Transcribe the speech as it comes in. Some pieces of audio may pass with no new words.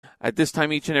At this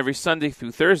time, each and every Sunday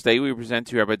through Thursday, we present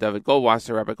to you Rabbi David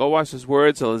Goldwasser. Rabbi Goldwasser's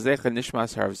words, Elezecha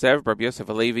Nishmas Harav Zev, Rabbi Yosef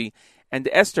Alevi, and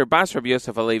Esther Bas Rabbi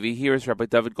Yosef Alevi. Here is Rabbi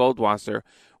David Goldwasser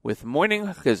with Morning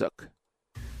Chizuk.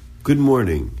 Good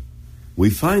morning. We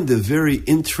find a very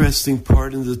interesting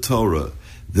part in the Torah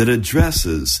that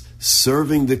addresses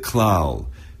serving the Klal,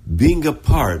 being a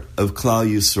part of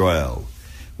Klal Yisrael.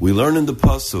 We learn in the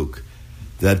Pasuk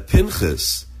that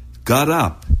Pinchas got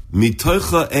up,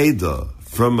 mitocha Eda,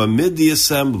 from amid the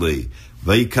assembly,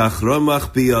 vayikach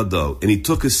ramach biyado, and he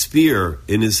took a spear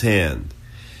in his hand.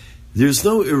 There's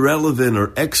no irrelevant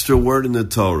or extra word in the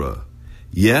Torah,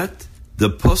 yet the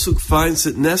Pasuk finds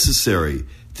it necessary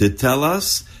to tell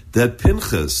us that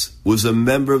Pinchas was a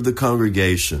member of the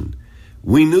congregation.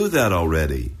 We knew that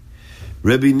already.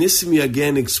 Rabbi Nissim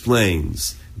Yagen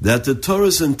explains that the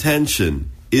Torah's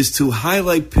intention is to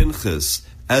highlight Pinchas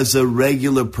as a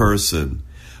regular person,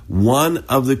 one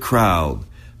of the crowd,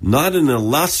 not an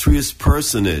illustrious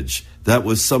personage that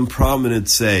was some prominent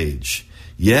sage.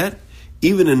 Yet,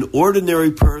 even an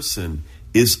ordinary person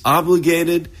is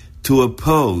obligated to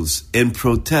oppose and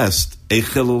protest a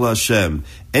Chilul Hashem,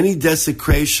 any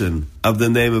desecration of the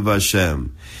name of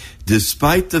Hashem,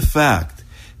 despite the fact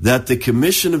that the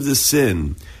commission of the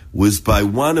sin was by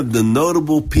one of the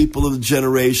notable people of the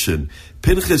generation.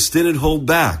 Pinchas didn't hold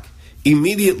back.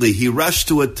 Immediately, he rushed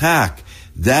to attack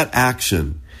that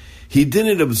action. He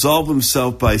didn't absolve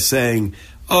himself by saying,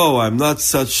 "Oh, I'm not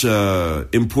such an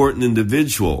important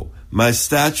individual. My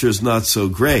stature is not so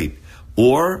great."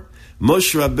 Or,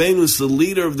 Moshe Rabbeinu is the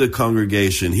leader of the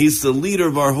congregation. He's the leader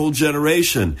of our whole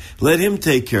generation. Let him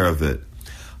take care of it.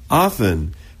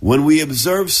 Often, when we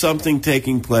observe something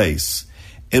taking place,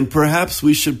 and perhaps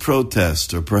we should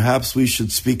protest, or perhaps we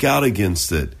should speak out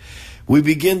against it, we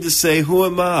begin to say, "Who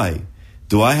am I?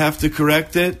 Do I have to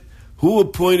correct it? Who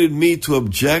appointed me to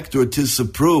object or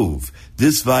disapprove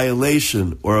this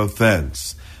violation or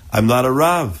offense? I'm not a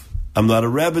Rav. I'm not a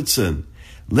Rebbitzin.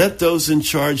 Let those in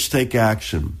charge take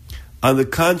action." On the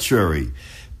contrary,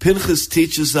 Pinchas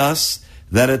teaches us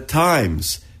that at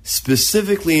times,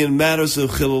 specifically in matters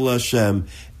of Chilul Hashem,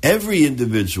 every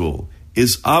individual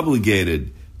is obligated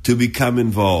to become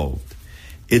involved.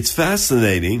 It's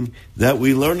fascinating that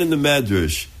we learn in the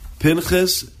Medrash,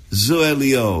 Pinchas zu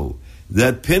Eliyahu,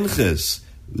 that Pinchas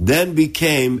then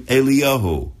became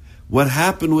Eliyahu. What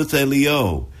happened with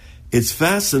Eliyahu? It's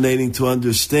fascinating to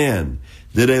understand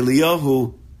that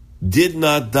Eliyahu did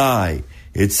not die.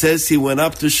 It says he went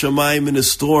up to Shemayim in a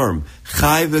storm,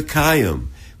 Chai v'Kayim,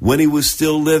 when he was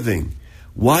still living.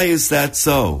 Why is that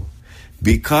so?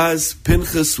 Because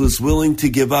Pinchas was willing to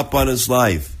give up on his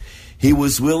life. He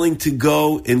was willing to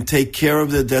go and take care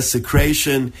of the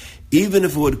desecration, even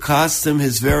if it would cost him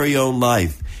his very own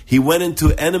life. He went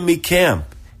into enemy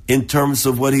camp in terms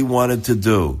of what he wanted to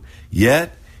do.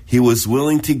 Yet, he was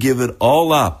willing to give it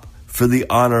all up for the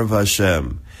honor of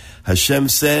Hashem. Hashem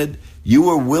said, "You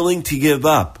are willing to give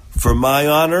up for my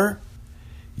honor,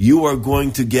 you are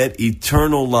going to get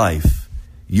eternal life.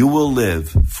 You will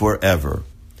live forever."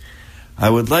 I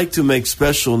would like to make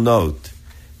special note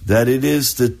that it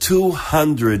is the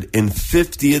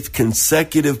 250th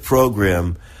consecutive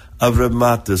program of Reb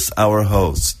Matas, our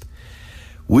host.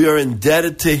 We are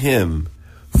indebted to him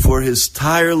for his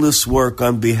tireless work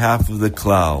on behalf of the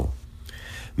Klal.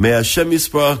 May Hashem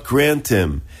Yisbarach grant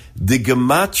him the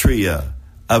gematria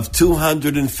of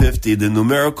 250, the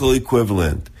numerical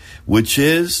equivalent, which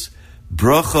is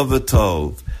bracha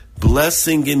v'tov,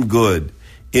 blessing and good,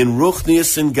 in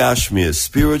ruchnius and gashmius,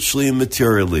 spiritually and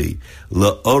materially,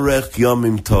 la'orech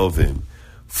yomim tovim,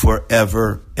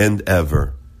 forever and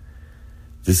ever.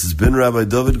 This has been Rabbi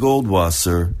David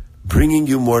Goldwasser, bringing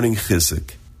you Morning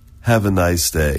Chizuk. Have a nice day.